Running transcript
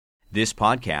This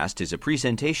podcast is a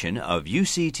presentation of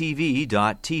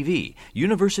UCTV.tv,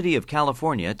 University of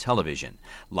California Television.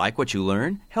 Like what you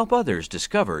learn? Help others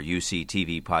discover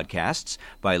UCTV podcasts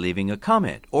by leaving a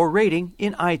comment or rating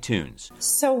in iTunes.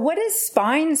 So what is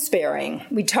spine sparing?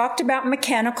 We talked about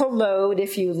mechanical load.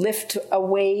 If you lift a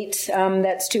weight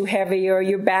that's too heavy or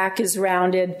your back is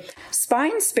rounded.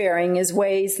 Spine sparing is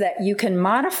ways that you can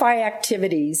modify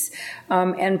activities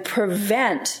and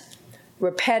prevent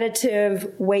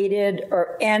repetitive, weighted,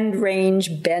 or end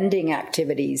range bending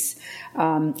activities.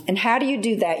 And how do you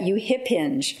do that? You hip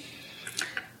hinge.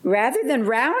 Rather than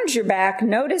round your back,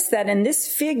 notice that in this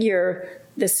figure,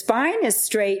 the spine is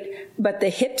straight, but the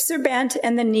hips are bent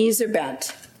and the knees are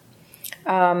bent.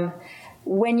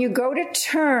 When you go to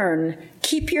turn,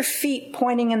 keep your feet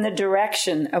pointing in the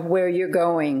direction of where you're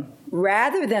going,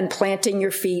 rather than planting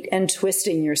your feet and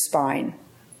twisting your spine.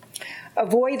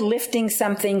 Avoid lifting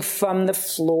something from the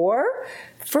floor.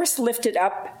 First lift it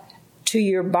up to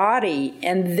your body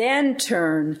and then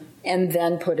turn and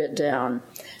then put it down.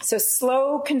 So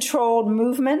slow, controlled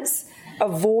movements,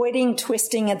 avoiding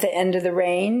twisting at the end of the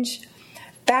range,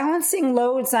 balancing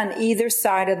loads on either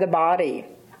side of the body,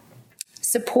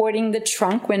 supporting the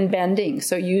trunk when bending.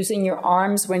 So using your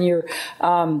arms when you're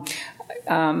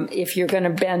if you're going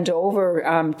to bend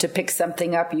over to pick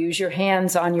something up, use your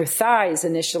hands on your thighs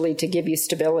initially to give you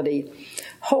stability.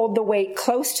 Hold the weight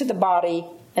close to the body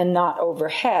and not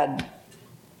overhead.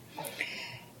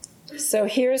 So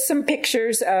here's some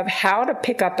pictures of how to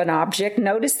pick up an object.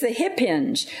 Notice the hip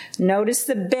hinge. Notice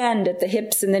the bend at the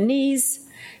hips and the knees.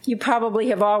 You probably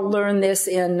have all learned this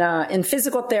in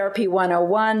Physical Therapy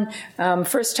 101.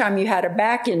 First time you had a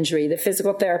back injury, the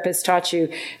physical therapist taught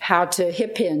you how to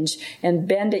hip hinge and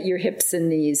bend at your hips and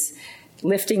knees,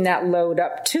 lifting that load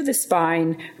up to the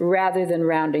spine rather than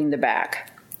rounding the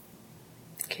back.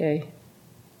 Okay.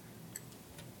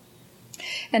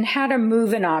 And how to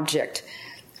move an object.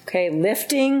 Okay,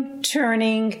 lifting,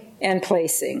 turning, and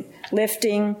placing.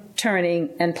 Lifting,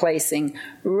 turning, and placing.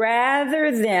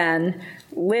 Rather than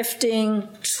lifting,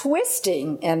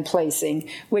 twisting, and placing,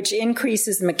 which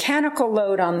increases mechanical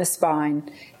load on the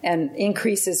spine and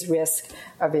increases risk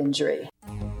of injury.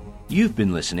 You've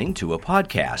been listening to a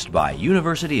podcast by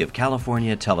University of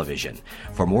California Television.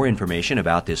 For more information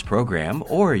about this program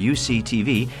or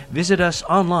UCTV, visit us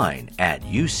online at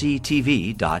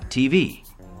uctv.tv.